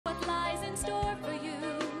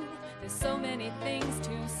so many things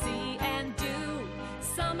to see and do.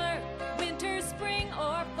 Summer, winter, spring,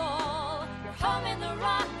 or fall, your home in the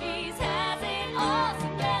Rockies has it all.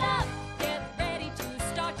 So get up, get ready to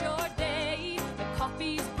start your day. The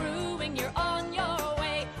coffee's brewing, you're on your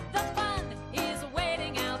way. The fun is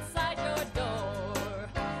waiting outside your door.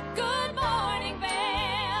 Good morning, Vail.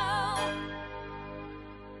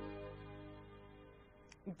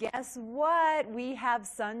 Guess what? We have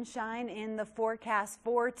sunshine in the forecast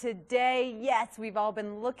for today. Yes, we've all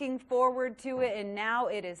been looking forward to it, and now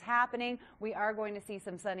it is happening. We are going to see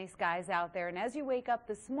some sunny skies out there. And as you wake up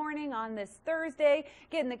this morning on this Thursday,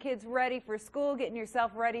 getting the kids ready for school, getting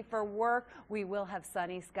yourself ready for work, we will have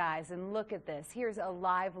sunny skies. And look at this. Here's a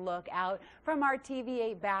live look out from our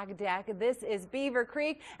TV8 back deck. This is Beaver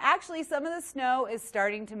Creek. Actually, some of the snow is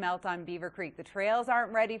starting to melt on Beaver Creek. The trails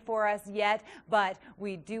aren't ready for us yet, but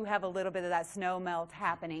we do have a little bit of that snow melt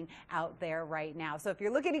happening out there right now. So if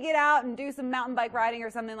you're looking to get out and do some mountain bike riding or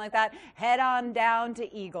something like that, head on down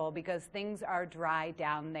to Eagle because things are dry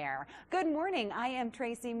down there. Good morning. I am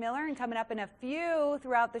Tracy Miller, and coming up in a few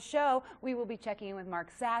throughout the show, we will be checking in with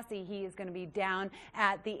Mark Sassy. He is going to be down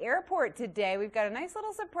at the airport today. We've got a nice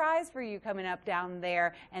little surprise for you coming up down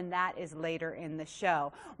there, and that is later in the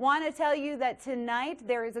show. Want to tell you that tonight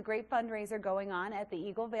there is a great fundraiser going on at the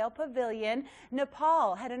Eagle Vail Pavilion.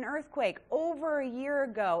 Nepal had an earthquake over a year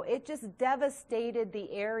ago. It just devastated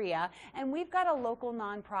the area, and we've got a local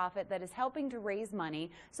nonprofit that is helping to raise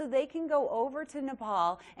money so they can go over to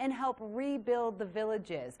Nepal and help rebuild the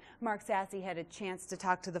villages. Mark Sassy had a chance to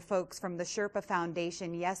talk to the folks from the Sherpa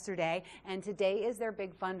Foundation yesterday, and today is their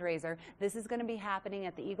big fundraiser. This is going to be happening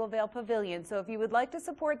at the Eagle Vail Pavilion, so if you would like to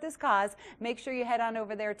support this cause, make sure you head on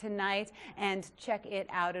over there tonight and check it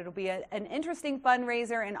out. It'll be an interesting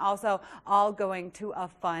fundraiser, and also all going to a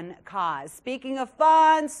fun cause. Speaking of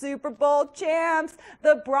fun, Super Bowl champs,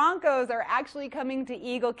 the Broncos are actually coming to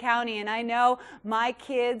Eagle County, and I know my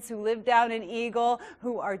kids who live down in Eagle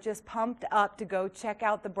who are just pumped up to go check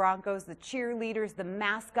out the Broncos, the cheerleaders, the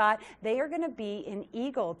mascot. They are going to be in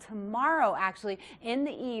Eagle tomorrow, actually, in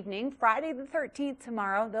the evening, Friday the 13th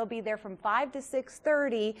tomorrow. They'll be there from 5 to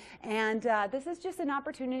 6:30, and this is just an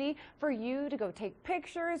opportunity for you to go take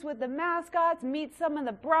pictures with the mascots, meet some of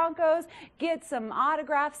the Broncos, get some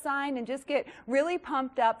autographs signed, and just get really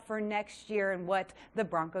pumped up for next year and what the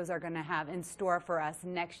Broncos are going to have in store for us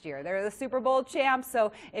next year. They're the Super Bowl champs,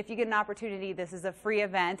 so if you get an opportunity, this is a free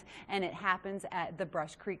event, and it happens at the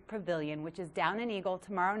Brush Creek Pavilion, which is down in Eagle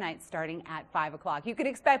tomorrow night starting at 5 o'clock. You could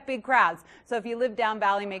expect big crowds, so if you live down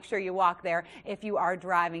Valley, make sure you walk there. If you are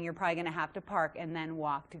driving, you're probably going to have to park and then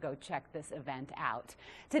walk to go check this event out.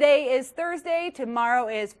 Today is Thursday, tomorrow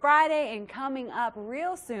is Friday, and coming up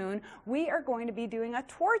real soon, we are going to be doing a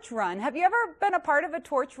torch run. Have you ever been a part of a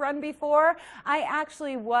torch run before? I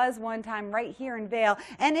actually was one time right here in Vail,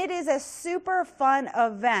 and it is a super fun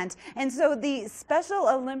event. And so the Special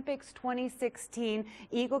Olympics 2016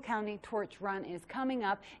 Eagle County Torch Run is coming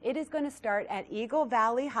up. It is going to start at Eagle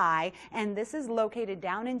Valley High, and this is located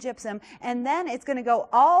down in Gypsum, and then it's going to go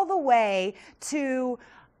all the way to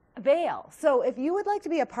Vail. So if you would like to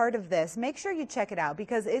be a part of this, make sure you check it out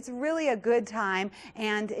because it's really a good time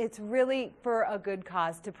and it's really for a good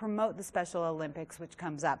cause to promote the Special Olympics, which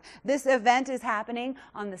comes up. This event is happening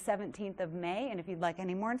on the 17th of May, and if you'd like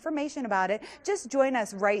any more information about it, just join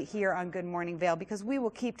us right here on Good Morning Vail because we will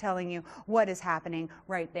keep telling you what is happening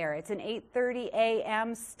right there. It's an 8:30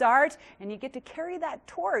 a.m. start, and you get to carry that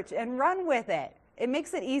torch and run with it. It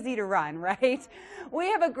makes it easy to run, right? We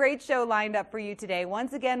have a great show lined up for you today.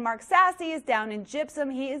 Once again, Mark Sassy is down in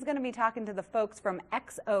Gypsum. He is going to be talking to the folks from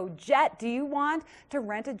XO Jet. Do you want to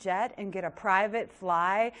rent a jet and get a private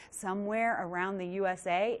fly somewhere around the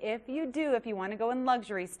USA? If you do, if you want to go in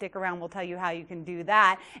luxury, stick around. We'll tell you how you can do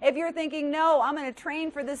that. If you're thinking, no, I'm going to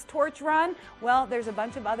train for this torch run, well, there's a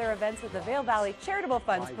bunch of other events that the Vail Valley Charitable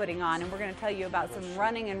Fund's putting on, and we're going to tell you about some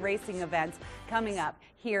running and racing events coming up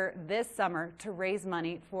here this summer to raise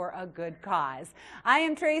money for a good cause. I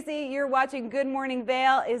am Tracy. You're watching Good Morning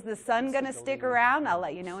Vail. Is the sun going to stick around? I'll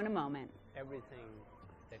let you know in a moment. Everything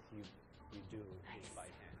that you